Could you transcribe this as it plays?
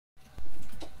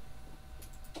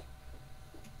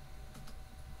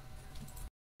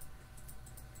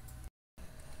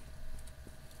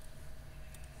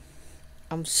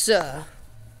Sir.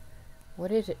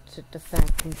 What is it at the fan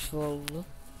controller?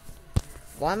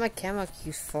 Why my camera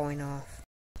keeps falling off?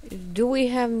 Do we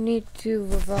have need to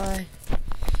revive?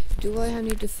 Do I have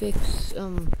need to fix,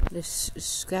 this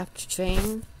scrapped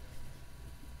train?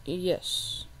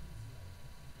 Yes.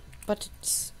 But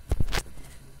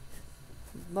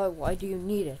why do you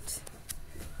need it?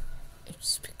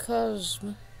 It's because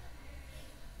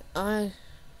I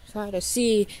try to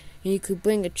see if you could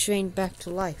bring a train back to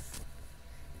life.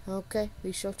 Okay,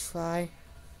 we shall try.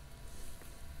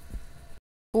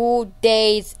 2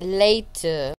 days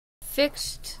later,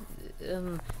 fixed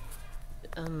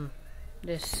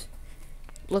this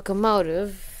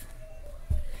locomotive.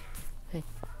 Hey,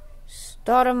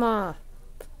 start 'em up.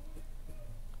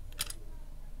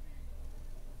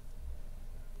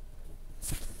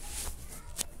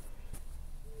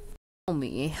 Tell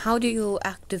me, how do you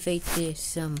activate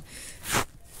this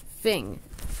thing?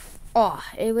 Oh,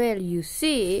 well, you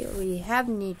see, we have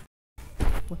need.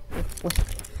 What?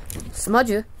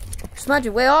 Smudger,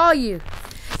 where are you?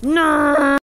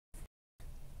 No,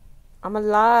 I'm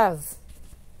alive.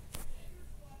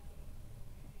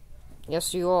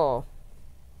 Yes, you are.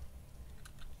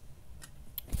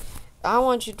 I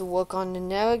want you to work on the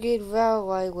Navigate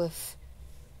Railway with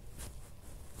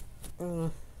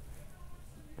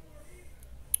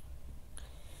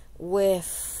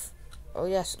oh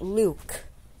yes, Luke.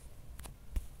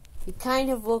 He kind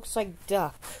of looks like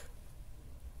Duck.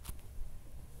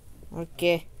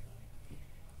 Okay.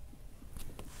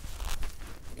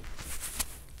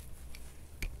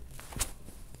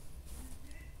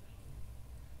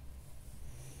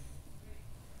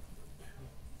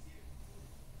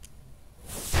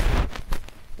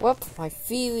 Well, my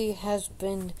theory has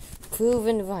been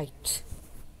proven right.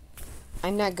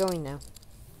 I'm not going now.